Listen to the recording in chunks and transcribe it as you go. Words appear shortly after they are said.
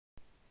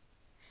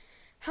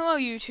Hello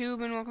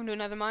YouTube and welcome to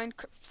another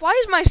Minecraft. Why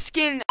is my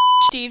skin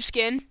Steve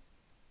skin?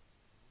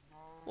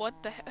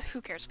 What the hell?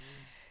 Who cares?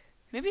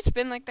 Maybe it's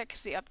been like that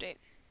because the update.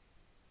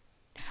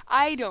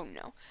 I don't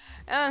know.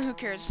 Who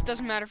cares? It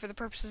doesn't matter for the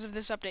purposes of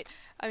this update.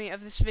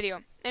 Of this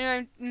video.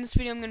 Anyway, in this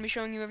video I'm going to be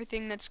showing you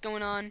everything that's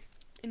going on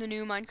in the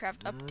new Minecraft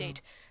update.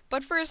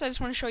 But first I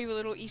just want to show you a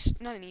little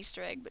not an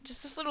Easter egg, but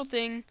just this little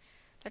thing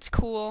that's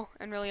cool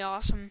and really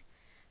awesome.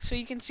 So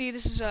you can see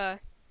this is a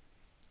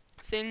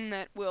thing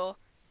that will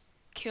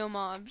kill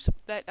mobs,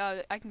 that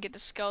I can get the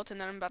skeleton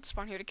that I'm about to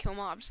spawn here to kill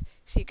mobs.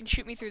 So you can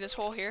shoot me through this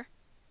hole here,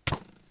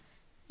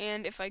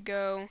 and if I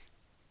go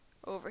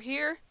over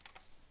here,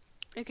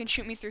 it can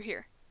shoot me through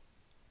here.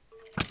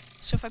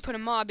 So if I put a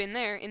mob in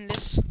there, in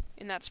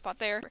that spot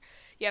there,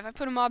 yeah, if I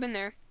put a mob in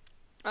there,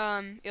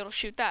 it'll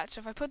shoot that.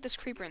 So if I put this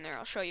creeper in there,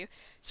 I'll show you.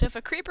 So if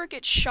a creeper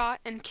gets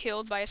shot and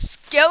killed by a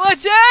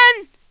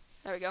skeleton,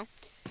 there we go.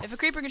 If a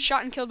creeper gets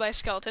shot and killed by a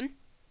skeleton,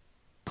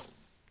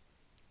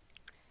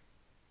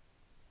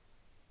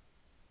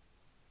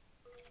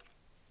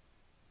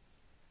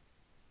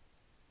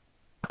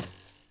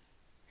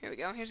 here we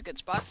go, here's a good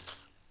spot.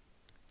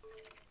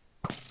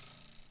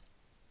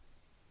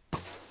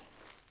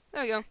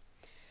 There we go.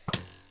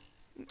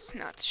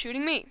 Not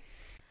shooting me.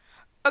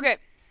 Okay.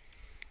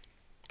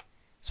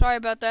 Sorry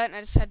about that,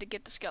 I just had to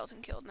get the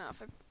skeleton killed. Now,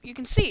 if you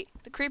can see,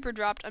 the creeper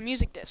dropped a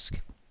music disc.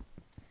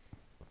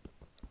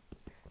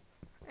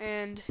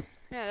 And,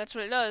 yeah, that's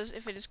what it does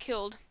if it is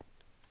killed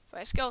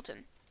by a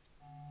skeleton.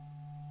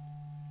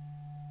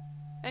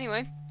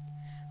 Anyway,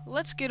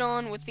 let's get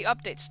on with the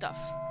update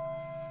stuff.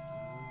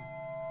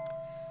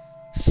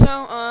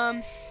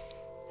 So,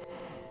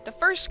 the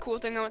first cool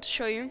thing I want to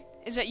show you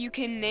is that you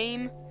can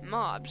name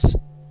mobs.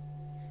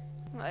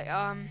 Like,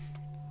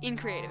 in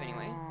creative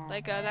anyway.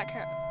 Like,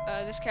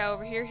 this cow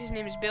over here, his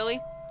name is Billy.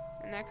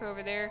 And that cow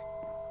over there,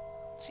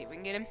 let's see if we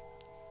can get him.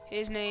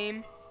 His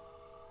name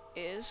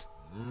is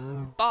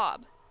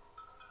Bob.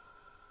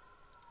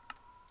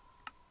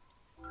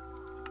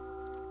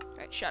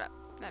 Alright, shut up.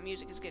 That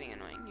music is getting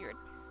annoying.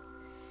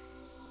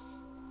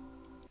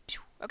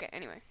 Okay,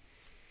 anyway.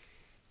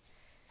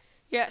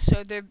 Yeah,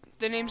 so their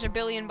names are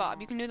Billy and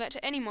Bob. You can do that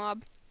to any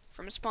mob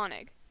from a spawn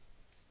egg.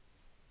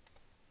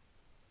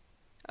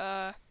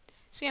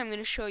 See, I'm going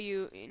to show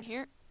you in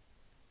here.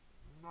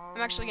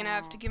 I'm actually going to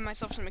have to give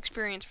myself some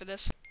experience for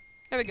this.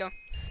 There we go.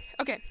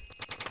 Okay.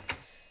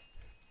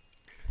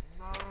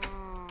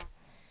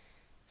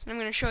 So I'm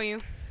going to show you.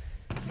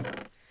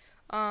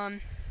 You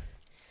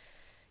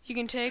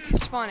can take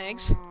spawn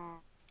eggs,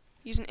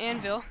 use an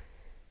anvil,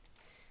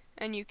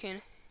 and you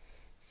can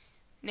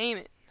name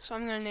it. So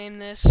I'm going to name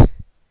this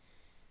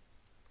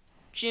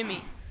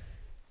Jimmy.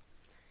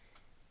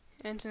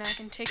 And then I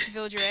can take the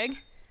villager egg,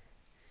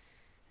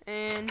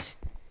 and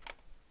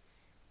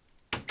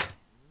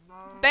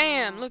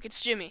bam! Look, it's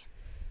Jimmy.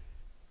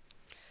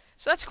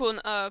 So that's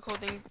a cool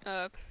thing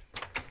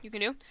you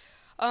can do.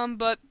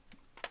 But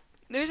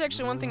there's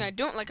actually one thing I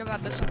don't like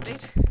about this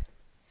update.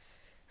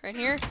 Right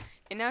here,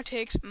 it now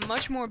takes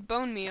much more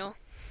bone meal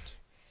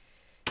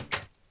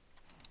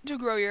to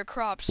grow your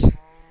crops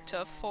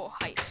to full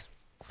height.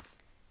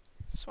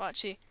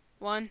 Swatchy.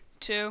 1,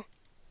 2,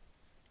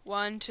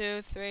 1,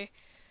 2, 3.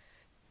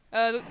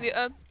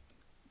 The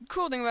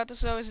cool thing about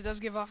this though is it does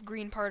give off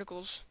green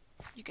particles,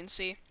 you can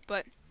see,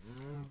 but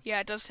yeah,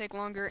 it does take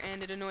longer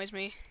and it annoys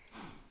me.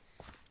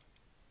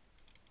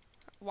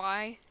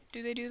 Why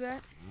do they do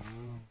that?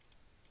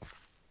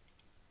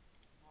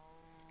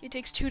 It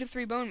takes 2 to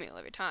 3 bone meal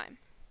every time.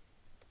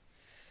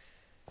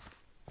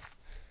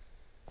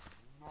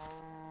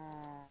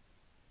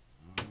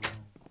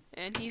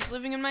 And he's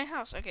living in my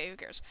house. Okay, who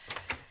cares?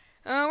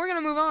 We're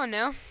gonna move on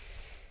now.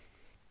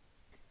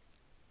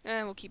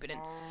 We'll keep it in.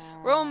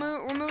 We're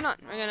moving on.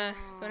 We're gonna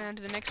go down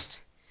to the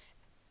next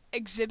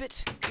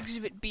exhibit,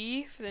 Exhibit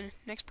B, for the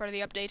next part of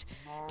the update.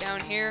 Down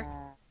here.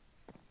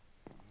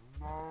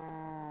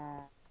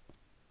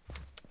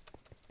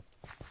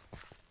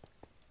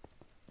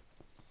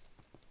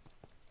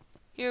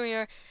 Here we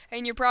are,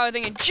 and you're probably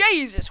thinking,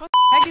 Jesus, what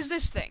the heck is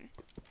this thing?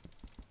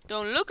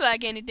 Don't look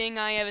like anything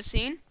I ever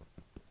seen.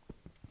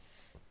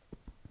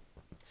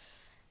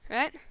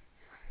 Right?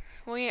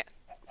 Well, yeah,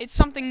 it's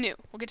something new.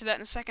 We'll get to that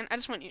in a second. I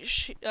just want you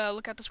to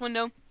look out this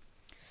window.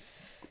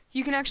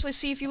 You can actually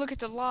see, if you look at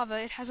the lava,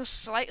 it has a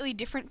slightly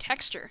different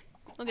texture.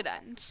 Look at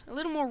that. It's a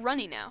little more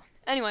runny now.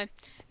 Anyway,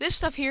 this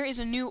stuff here is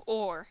a new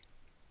ore.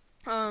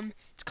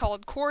 It's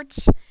called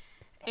quartz,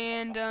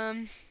 and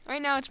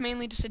right now it's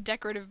mainly just a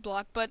decorative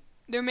block, but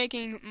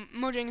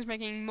Mojang is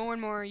making more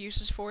and more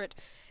uses for it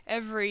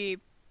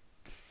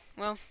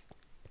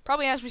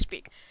probably as we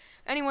speak.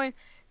 Anyway,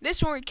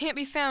 this ore can't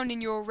be found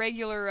in your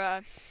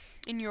regular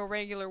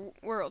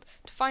world.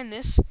 To find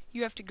this,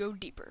 you have to go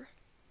deeper.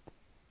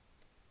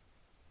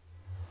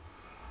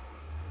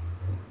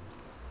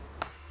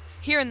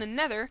 Here in the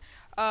Nether,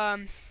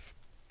 I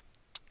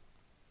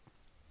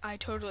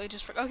totally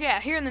just forgot. Okay,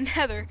 yeah, here in the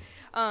Nether,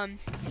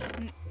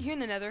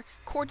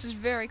 quartz is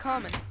very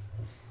common.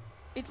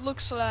 It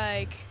looks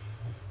like,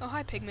 oh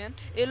hi Pigman.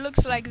 It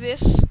looks like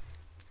this.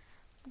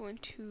 going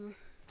to,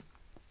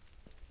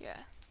 yeah,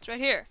 it's right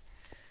here.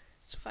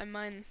 So if I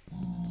mine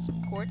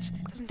some quartz,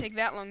 it doesn't take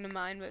that long to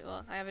mine, but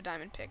well, I have a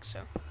diamond pick,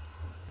 so.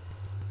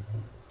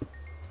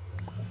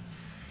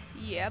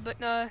 Yeah, but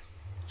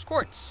it's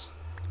quartz.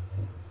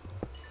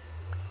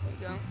 There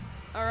you go.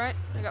 Alright,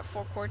 I got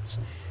 4 quartz.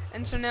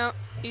 And so now,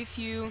 if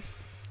you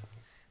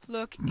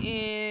look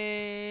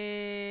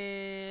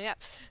in, yeah,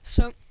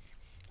 so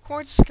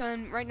quartz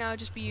can right now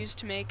just be used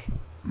to make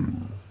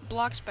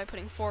blocks by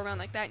putting 4 around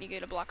like that, and you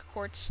get a block of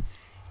quartz.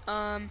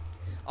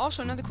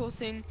 Also, another cool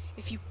thing,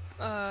 if you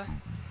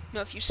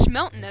if you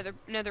smelt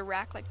nether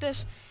rack like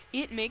this,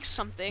 it makes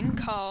something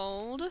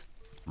called,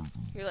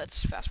 here,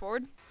 let's fast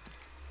forward,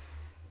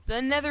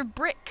 the nether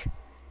brick.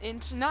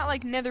 It's not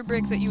like nether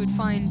brick that you would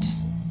find,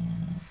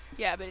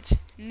 yeah, but it's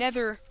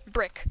nether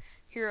brick.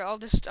 Here, I'll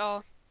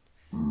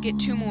get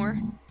 2 more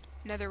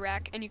nether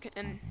rack, and you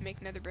can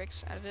make nether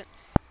bricks out of it.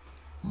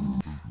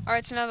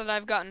 Alright, so now that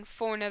I've gotten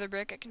 4 nether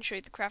brick, I can show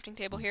you the crafting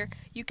table here.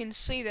 You can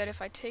see that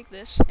if I take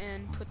this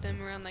and put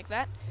them around like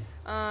that,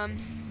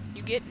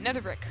 you get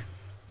nether brick.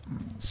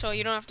 So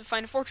you don't have to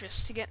find a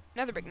fortress to get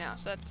nether brick now,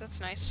 so that's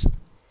nice.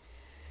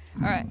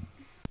 Alright,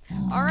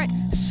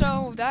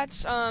 so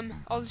that's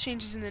all the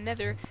changes in the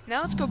nether.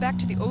 Now let's go back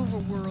to the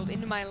overworld,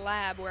 into my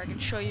lab, where I can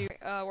show you,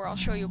 where I'll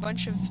show you a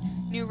bunch of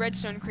new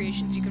redstone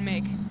creations you can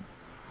make.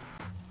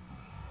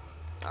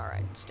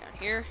 Alright, it's down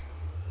here.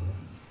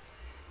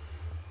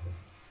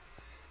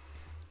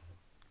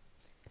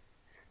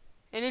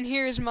 And in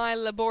here is my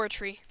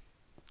laboratory.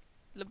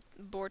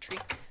 Laboratory,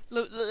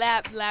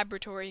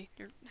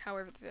 or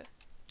however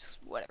just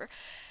whatever.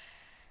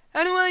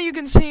 Anyway, you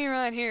can see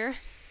right here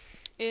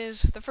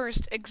is the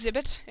first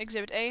exhibit,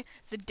 Exhibit A,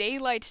 the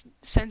daylight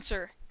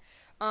sensor.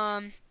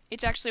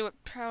 It's actually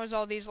what powers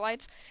all these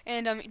lights,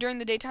 and during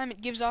the daytime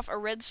it gives off a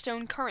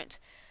redstone current.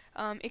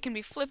 It can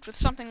be flipped with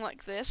something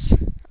like this,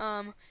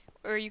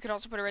 or you could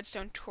also put a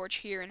redstone torch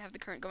here and have the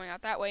current going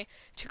out that way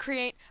to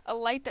create a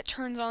light that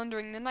turns on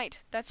during the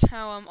night. That's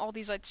how all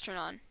these lights turn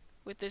on,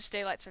 with this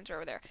daylight sensor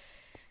over there.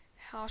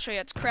 I'll show you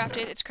how it's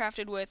crafted. It's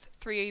crafted with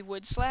 3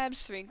 wood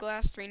slabs, 3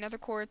 glass, 3 nether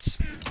quartz,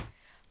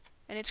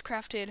 and it's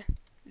crafted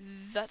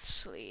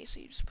thusly.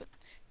 So you just put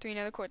 3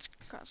 nether quartz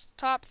across the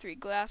top, 3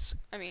 glass,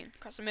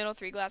 across the middle,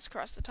 3 glass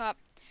across the top,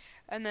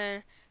 and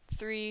then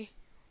 3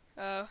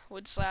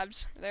 wood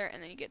slabs there,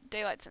 and then you get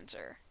daylight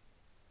sensor.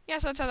 Yeah,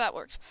 so that's how that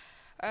works.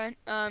 Alright,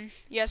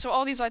 yeah, so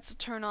all these lights will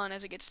turn on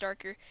as it gets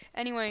darker.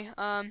 Anyway,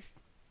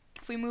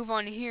 if we move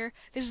on here,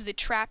 this is the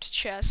trapped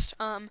chest.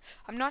 I'm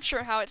not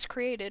sure how it's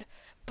created,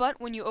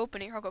 but when you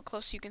open it, here, I'll go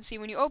close so you can see,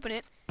 when you open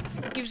it,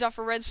 it gives off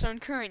a redstone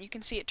current. You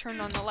can see it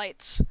turned on the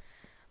lights.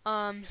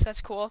 So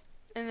that's cool.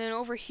 And then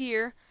over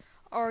here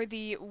are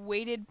the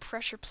weighted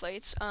pressure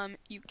plates.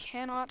 You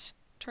cannot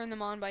turn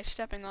them on by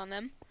stepping on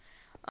them.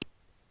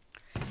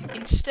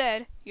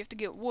 Instead, you have to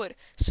get wood.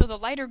 So the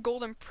lighter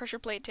golden pressure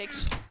plate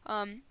takes,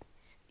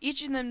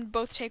 each of them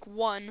both take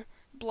 1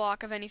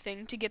 block of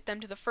anything to get them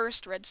to the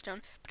first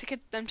redstone. But to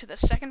get them to the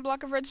second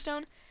block of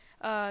redstone,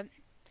 the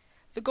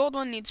gold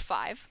one needs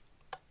 5.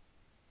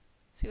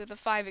 See, with the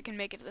 5 it can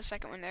make it to the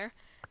second one there.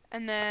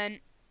 And then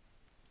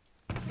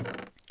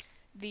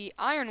the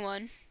iron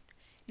one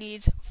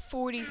needs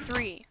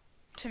 43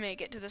 to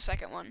make it to the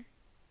second one.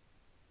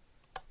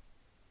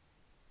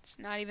 It's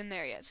not even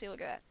there yet. See, look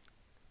at that.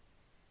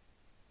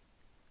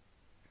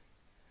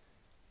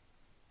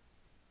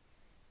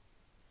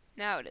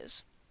 Now it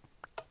is.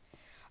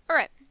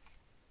 Alright.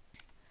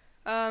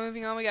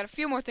 Moving on, we got a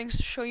few more things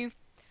to show you.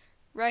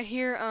 Right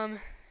here,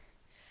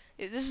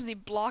 this is the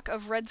block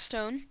of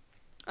redstone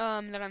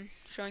that I'm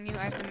showing you.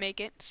 I have to make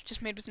it. It's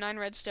just made with 9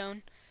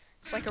 redstone.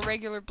 It's like a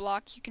regular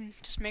block. You can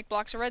just make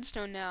blocks of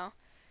redstone now.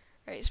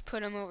 Right, just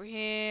put them over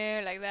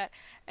here like that.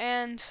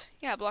 And,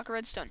 yeah, block of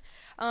redstone.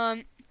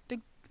 The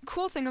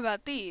cool thing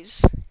about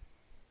these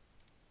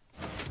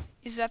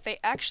is that they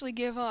actually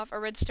give off a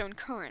redstone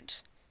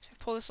current. So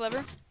if I pull this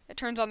lever, it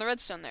turns on the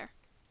redstone there.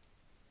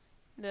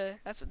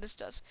 That's what this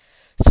does.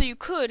 So you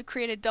could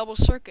create a double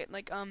circuit,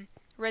 like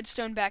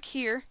redstone back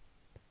here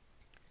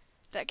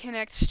that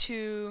connects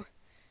to,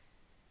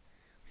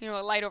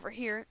 a light over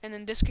here, and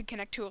then this could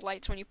connect to a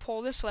light. So when you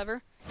pull this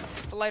lever,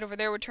 the light over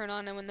there would turn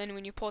on, and then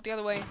when you pull it the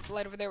other way, the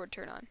light over there would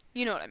turn on.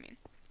 You know what I mean.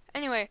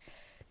 Anyway,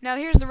 now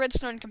here's the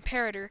redstone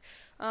comparator.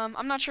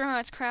 I'm not sure how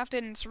it's crafted,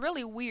 and it's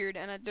really weird,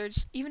 and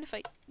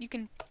you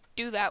can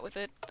do that with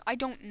it. I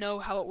don't know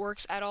how it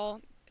works at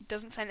all. It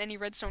doesn't send any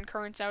redstone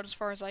currents out as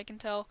far as I can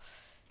tell.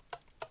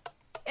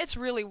 It's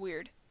really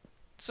weird.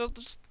 So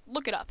just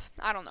look it up.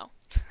 I don't know.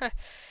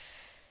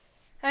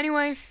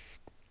 Anyway,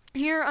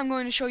 here I'm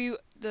going to show you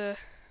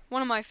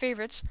one of my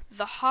favorites,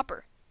 the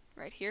hopper,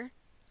 right here.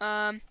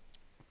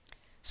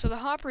 So the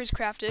hopper is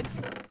crafted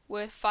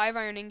with 5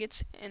 iron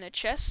ingots in a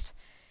chest,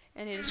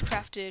 and it is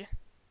crafted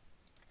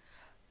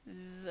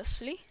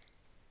thusly,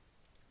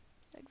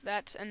 like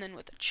that, and then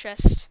with a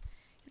chest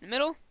in the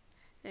middle.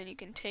 Then you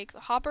can take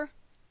the hopper.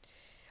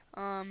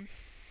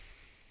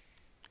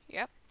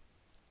 Yep.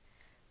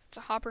 It's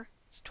a hopper.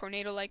 It's a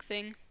tornado-like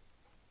thing.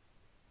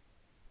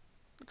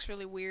 Looks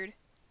really weird.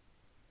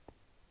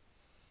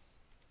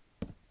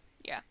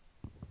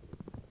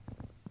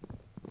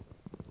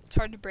 It's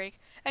hard to break.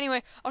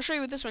 Anyway, I'll show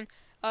you with this one.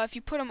 If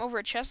you put them over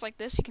a chest like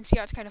this, you can see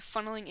how it's kind of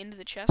funneling into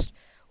the chest.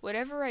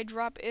 Whatever I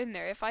drop in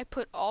there, if I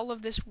put all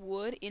of this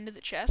wood into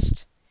the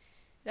chest,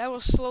 that will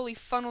slowly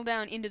funnel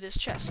down into this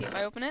chest. See if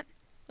I open it?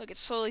 Look, it's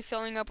slowly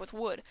filling up with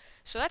wood.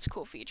 So that's a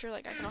cool feature.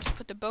 Like, I can also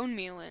put the bone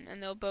meal in,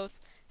 and they'll both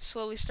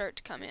slowly start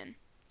to come in.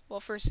 Well,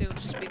 first it'll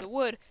just be the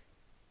wood.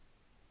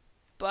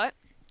 But,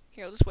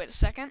 here, I'll just wait a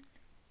second.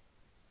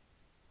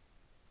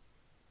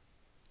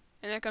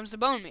 And there comes the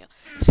bone meal.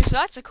 See, so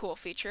that's a cool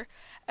feature.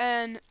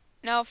 And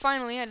now,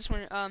 finally,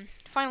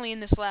 finally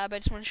in this lab, I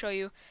just want to show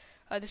you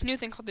this new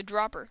thing called the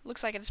dropper.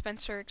 Looks like a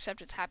dispenser,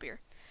 except it's happier.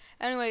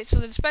 Anyway, so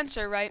the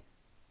dispenser, right?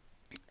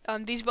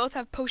 These both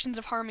have potions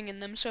of harming in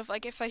them. So if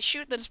I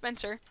shoot the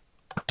dispenser,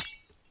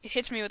 it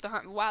hits me with the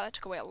harm. Wow, that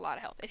took away a lot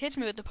of health. It hits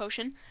me with the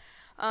potion.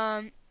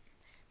 But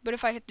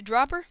if I hit the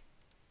dropper,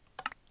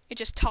 it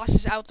just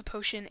tosses out the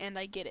potion, and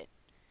I get it.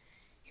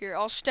 Here,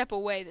 I'll step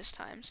away this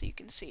time so you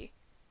can see.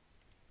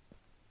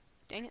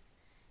 Dang it.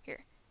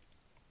 Here.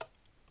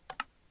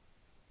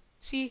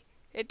 See?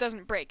 It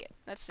doesn't break it.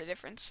 That's the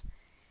difference.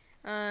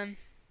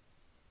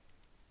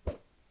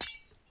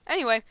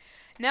 Anyway,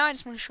 now I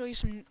just want to show you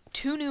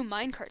two new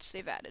minecarts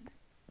they've added.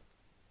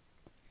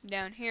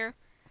 Down here.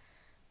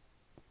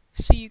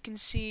 So you can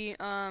see,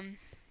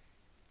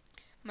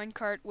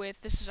 minecart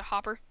with, this is a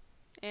hopper,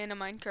 and a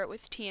minecart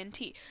with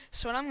TNT.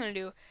 So what I'm going to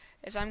do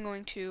is I'm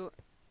going to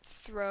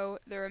throw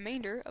the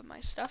remainder of my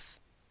stuff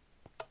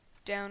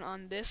down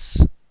on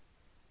this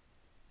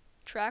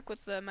track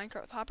with the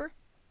minecart with hopper.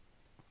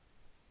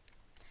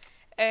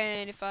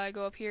 And if I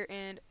go up here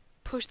and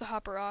push the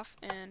hopper off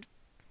and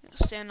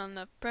stand on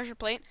the pressure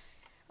plate,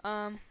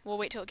 we'll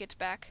wait till it gets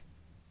back.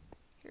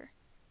 Here.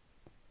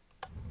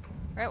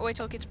 Alright, wait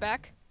till it gets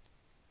back.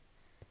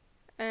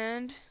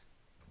 And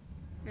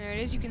there it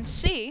is. You can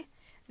see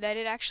that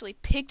it actually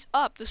picked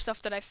up the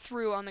stuff that I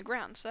threw on the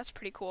ground, so that's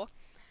pretty cool.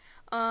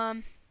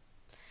 And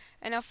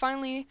now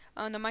finally,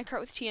 the minecart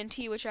with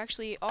TNT, which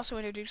actually also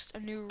introduced a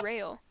new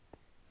rail.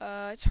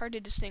 It's hard to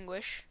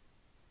distinguish.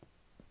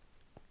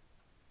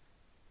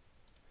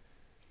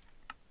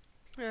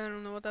 I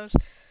don't know what that was.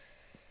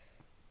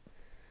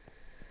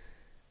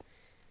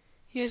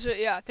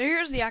 Yeah,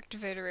 here's the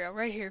activator rail,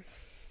 right here.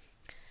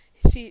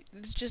 You see,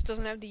 this just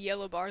doesn't have the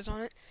yellow bars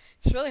on it.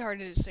 It's really hard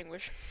to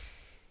distinguish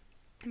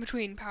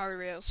between power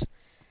rails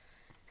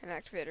and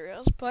activator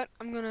rails, but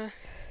I'm gonna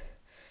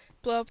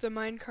blow up the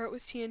minecart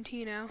with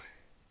TNT now.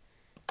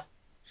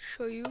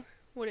 Show you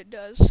what it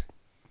does.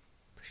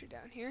 Push it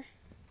down here.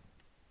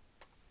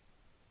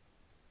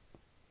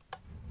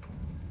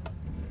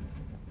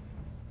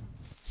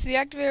 So the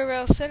activator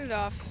rail set it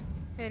off,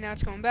 and now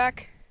it's going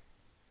back.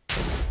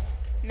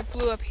 And it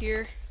blew up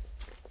here.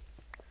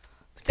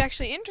 It's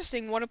actually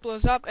interesting what it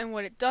blows up and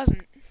what it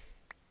doesn't.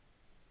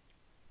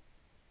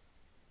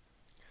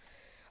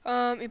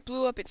 It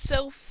blew up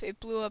itself, it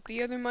blew up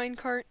the other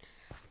minecart,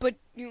 but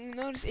you'll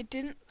notice it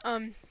didn't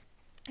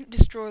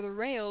destroy the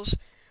rails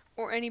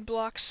or any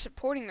blocks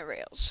supporting the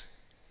rails.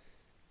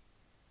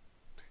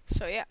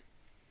 So yeah.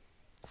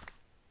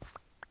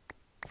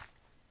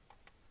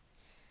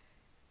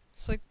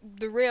 It's like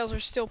the rails are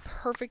still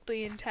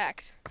perfectly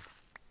intact,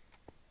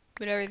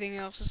 but everything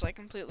else is like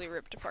completely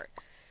ripped apart.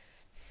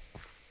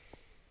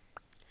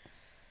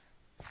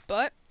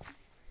 But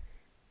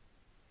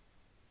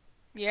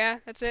yeah,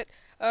 that's it.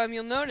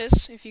 You'll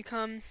notice if you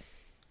come,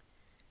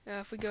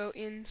 if we go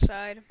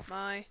inside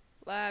my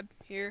lab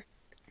here,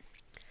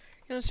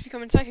 you'll notice if you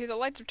come inside here, the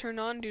lights are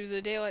turned on due to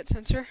the daylight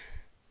sensor.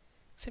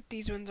 Except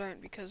these ones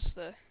aren't because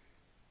the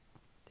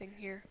thing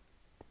here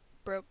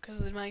broke because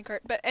of the minecart.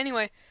 But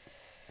anyway,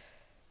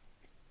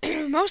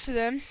 most of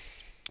them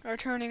are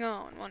turning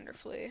on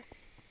wonderfully.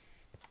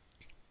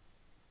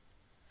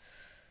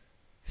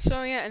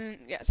 So yeah, and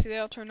yeah, see, they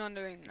all turn on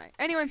during the night.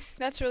 Anyway,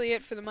 that's really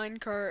it for the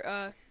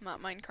Minecraft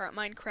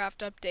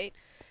update.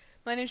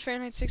 My name's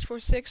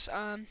Fahrenheit646.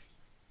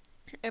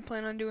 I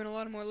plan on doing a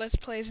lot more Let's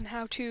Plays and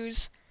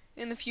how-tos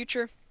in the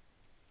future.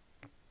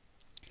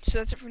 So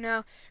that's it for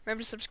now.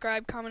 Remember to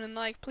subscribe, comment, and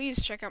like.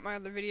 Please check out my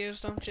other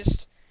videos. Don't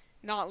just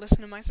not listen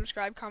to my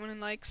subscribe, comment,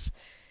 and likes.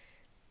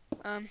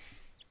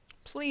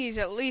 Please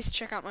at least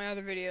check out my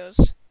other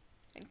videos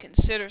and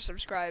consider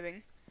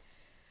subscribing.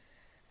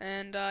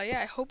 And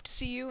yeah, I hope to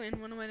see you in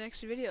one of my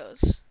next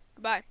videos.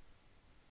 Goodbye.